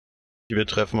Wir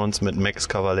treffen uns mit Max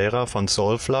Cavalera von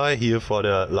Soulfly hier vor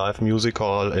der Live Music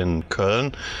Hall in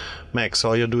Köln. Max,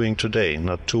 how are you doing today?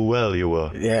 Not too well, you were.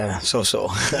 Yeah, so.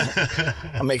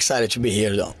 I'm excited to be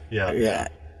here, though. Yeah.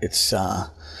 It's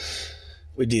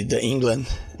we did England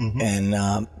and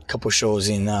a couple shows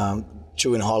in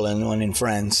two in Holland, one in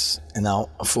France, and now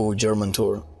a full German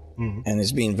tour, and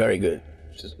it's been very good.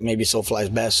 Maybe Soulfly's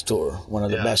best tour. One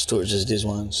of the best tours is this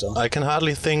one. So I can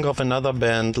hardly think of another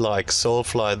band like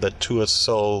Soulfly that tours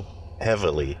so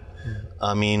heavily.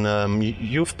 I mean,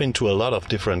 you've been to a lot of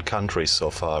different countries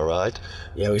so far, right?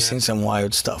 Yeah, we've seen some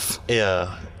wild stuff.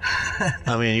 Yeah.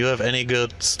 I mean, you have any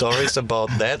good stories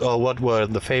about that, or what were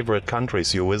the favorite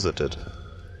countries you visited?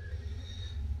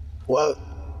 Well,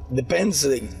 depends.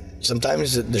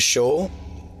 Sometimes the show,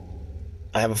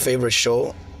 I have a favorite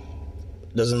show,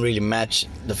 doesn't really match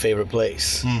the favorite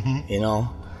place, you know?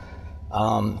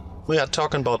 We are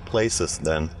talking about places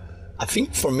then. I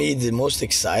think for me, the most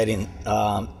exciting,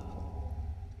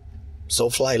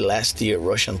 Soulfly last year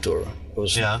Russian tour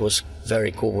was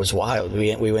very cool. It was wild.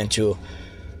 We went to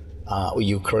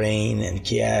Ukraine and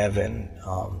Kiev and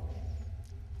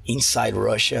inside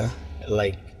Russia,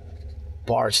 like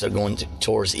parts that are going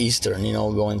towards Eastern, you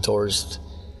know, going towards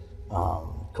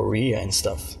Korea and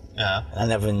stuff. Yeah. I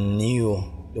never knew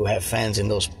you have fans in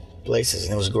those places,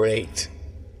 and it was great.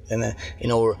 And you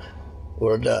know,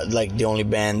 we're the only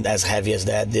band as heavy as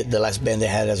that. The last band they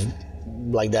had as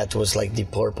like that was like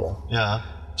Deep Purple. Yeah.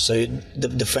 So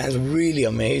the fans were really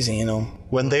amazing, you know.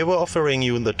 When they were offering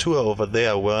you the tour over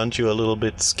there, weren't you a little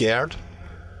bit scared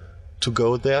to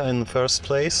go there in the first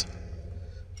place,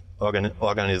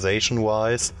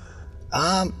 organization-wise?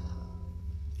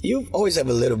 You always have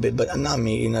a little bit, but not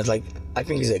me. You know, like I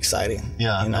think it's exciting.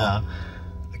 Yeah. You know,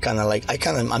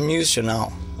 I'm used to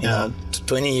now. You know,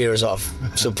 20 years of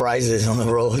surprises on the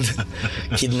road,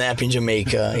 kidnapped in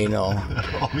Jamaica, you know,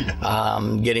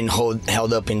 getting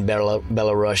held up in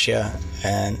Belarus,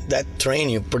 and that train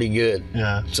you pretty good.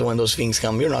 Yeah. So when those things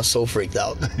come, you're not so freaked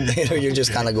out. You know, you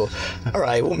just kind of go, all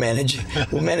right, we'll manage.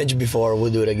 We'll manage before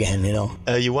we'll do it again, you know.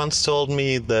 You once told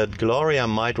me that Gloria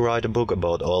might write a book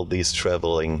about all these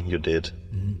traveling you did.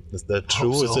 Is that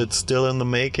true? So. Is it still in the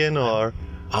making, or?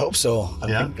 I hope so.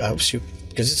 I hope she,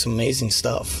 because it's amazing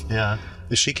stuff. Yeah.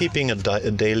 Is she keeping a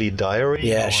daily diary?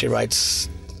 Yeah, she writes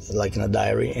like in a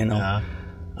diary, you know. Yeah.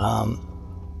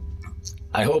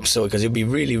 I hope so, because it'd be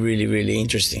really, really, really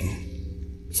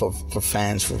interesting for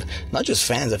fans, for not just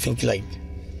fans. I think like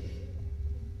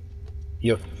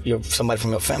you're somebody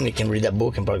from your family can read that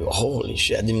book and probably go, holy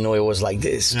shit, I didn't know it was like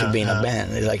this to be in a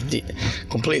band. It's like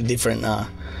completely different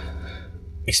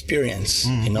experience,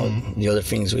 you know, the other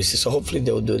things we see. So hopefully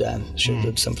they'll do that. Should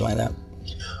do something like that.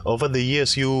 Over the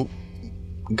years, you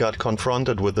got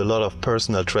confronted with a lot of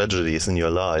personal tragedies in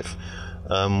your life.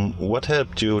 What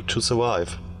helped you to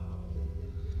survive?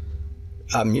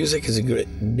 Music is a great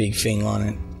big thing on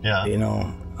it. Yeah. You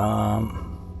know,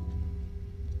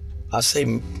 I say,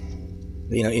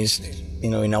 you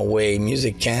know, in a way,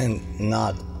 music can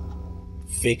not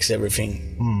fix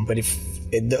everything, but if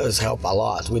it does help a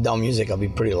lot. Without music, I'll be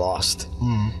pretty lost,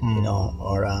 you know,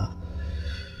 or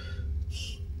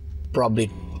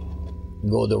probably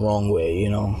go the wrong way, you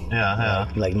know.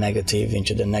 Like negative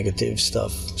into the negative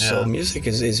stuff. So music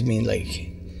is been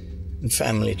like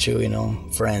family too, you know,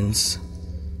 friends.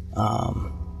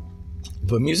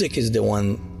 But music is the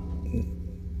one,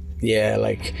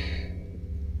 like,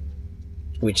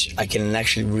 which I can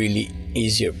actually really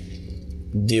easier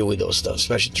deal with those stuff,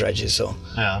 especially tragedy. So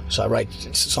I write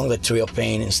songs that thrill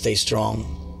pain and stay strong.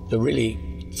 They're really,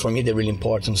 for me, they're really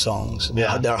important songs.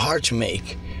 They're hard to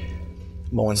make,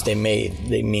 but once they're made,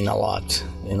 they mean a lot,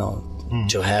 you know,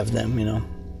 to have them, you know.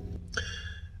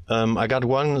 I got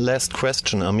one last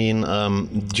question. I mean,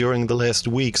 during the last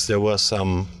weeks, there were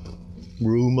some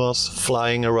rumors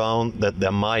flying around that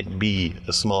there might be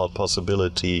a small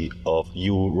possibility of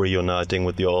you reuniting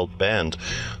with the old band.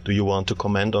 Do you want to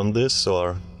comment on this,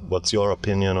 or what's your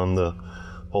opinion on the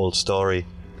whole story?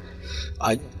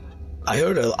 I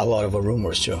heard a lot of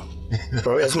rumors too,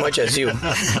 probably as much as you.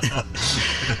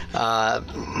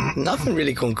 Nothing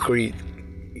really concrete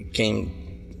came,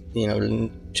 you know,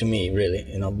 to me really,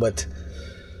 you know, but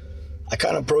I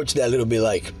kind of approached that a little bit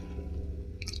like,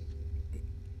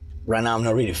 right now I'm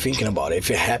not really thinking about it.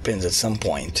 If it happens at some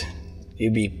point,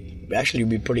 it'd be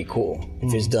pretty cool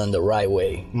if it's done the right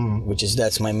way,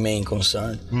 that's my main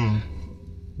concern.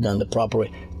 Done the proper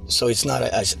way. So it's not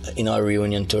a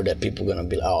reunion tour that people are gonna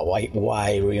be like, oh,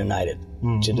 why reunited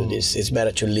to do this? It's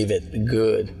better to leave it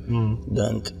good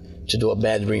than to do a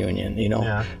bad reunion, you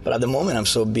know. But at the moment I'm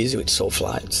so busy with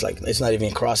Soulfly, it's like it's not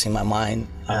even crossing my mind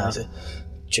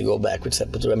to go back with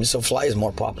Sepultura. I mean, Soulfly is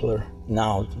more popular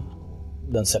now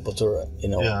than Sepultura, you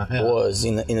know, was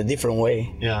in a different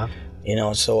way. Yeah. You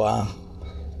know, so,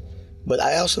 but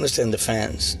I also understand the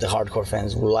fans, the hardcore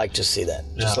fans would like to see that.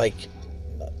 Just like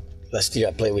last year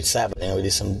I played with Sabbath, you know, we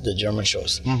did the German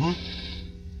shows.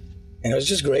 And it was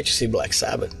just great to see Black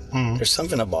Sabbath. There's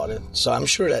something about it. So I'm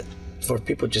sure that for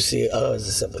people to see us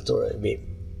as Sepultura, it'd be...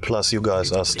 Plus you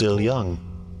guys are still young.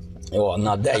 Well,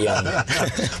 not that young.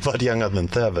 But younger than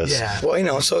Travis. Yeah. Well, you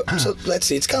know, so let's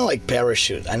see. It's kind of like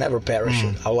parachute. I never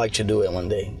parachute. I would like to do it one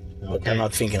day. But I'm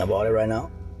not thinking about it right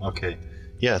now. Okay.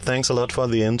 Yeah, thanks a lot for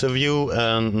the interview.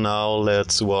 And now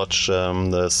let's watch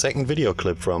the second video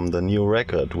clip from the new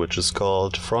record, which is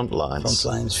called Frontlines.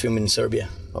 Frontlines, filmed in Serbia.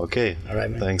 Okay. All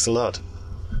right, man. Thanks a lot.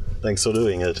 Thanks for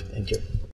doing it. Thank you.